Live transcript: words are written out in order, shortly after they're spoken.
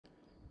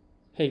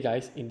Hey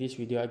guys, in this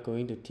video I'm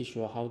going to teach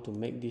you how to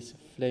make this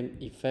flame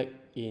effect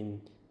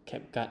in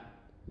Capcut.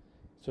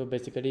 So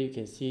basically you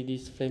can see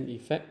this flame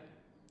effect,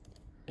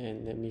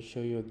 and let me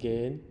show you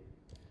again.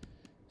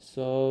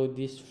 So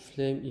this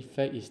flame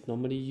effect is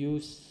normally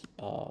used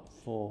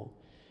for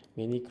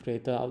many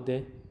creators out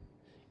there.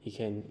 You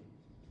can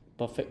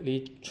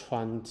perfectly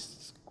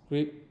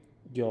transcribe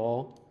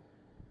your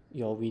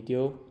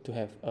video to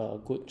have a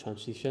good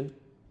transition.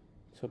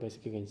 So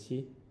basically you can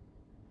see.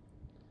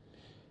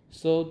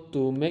 So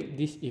to make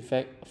this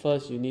effect,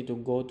 first you need to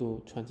go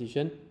to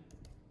transition,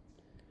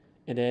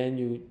 and then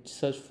you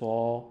search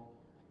for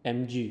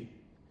MG.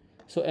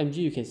 So MG,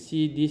 you can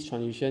see this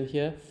transition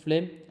here,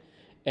 flame,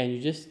 and you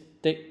just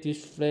take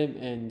this flame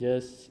and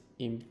just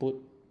input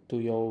to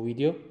your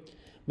video.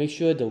 Make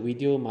sure the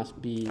video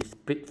must be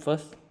split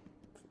first.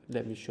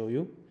 Let me show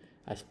you.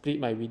 I split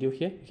my video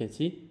here, you can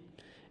see,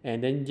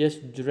 and then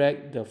just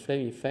drag the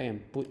flame effect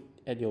and put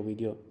at your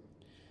video.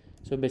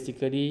 So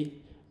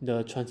basically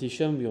the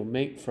transition will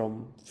make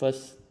from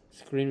first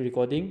screen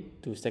recording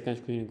to second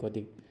screen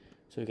recording.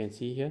 So you can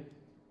see here.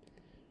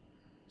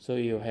 So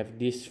you have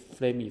this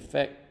flame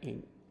effect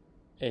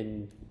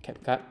in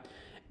Capcut,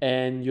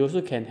 and you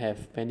also can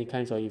have many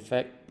kinds of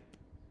effect.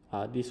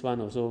 This one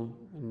also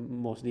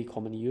mostly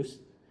commonly used,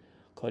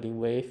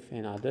 coding wave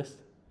and others.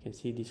 You can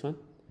see this one.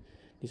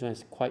 This one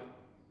is quite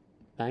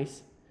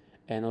nice,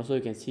 and also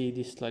you can see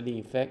this sliding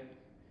effect.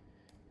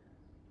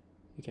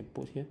 You can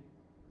put here.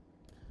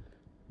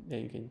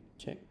 Then you can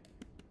check.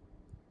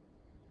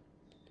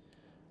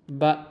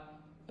 But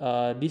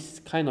this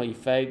kind of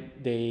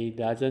effect, they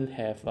doesn't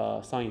have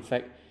a sound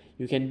effect.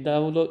 You can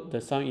download the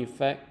sound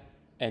effect,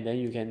 and then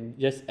you can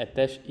just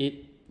attach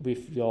it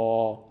with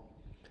your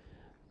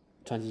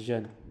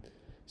transition.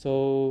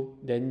 So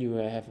then you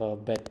will have a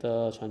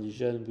better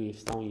transition with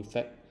sound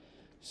effect.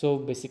 So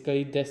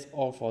basically that's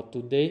all for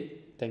today.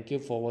 Thank you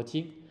for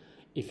watching.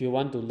 If you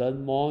want to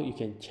learn more, you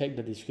can check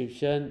the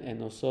description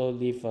and also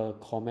leave a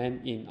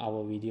comment in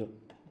our video.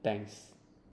 Thanks.